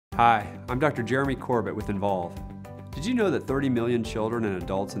Hi, I'm Dr. Jeremy Corbett with Envolve. Did you know that 30 million children and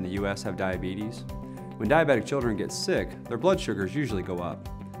adults in the U.S. have diabetes? When diabetic children get sick, their blood sugars usually go up.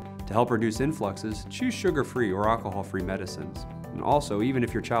 To help reduce influxes, choose sugar-free or alcohol-free medicines. And also, even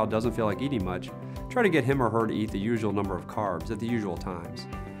if your child doesn't feel like eating much, try to get him or her to eat the usual number of carbs at the usual times.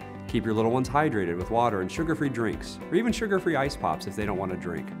 Keep your little ones hydrated with water and sugar-free drinks, or even sugar-free ice pops if they don't want to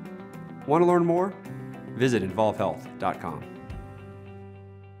drink. Want to learn more? Visit EnvolveHealth.com.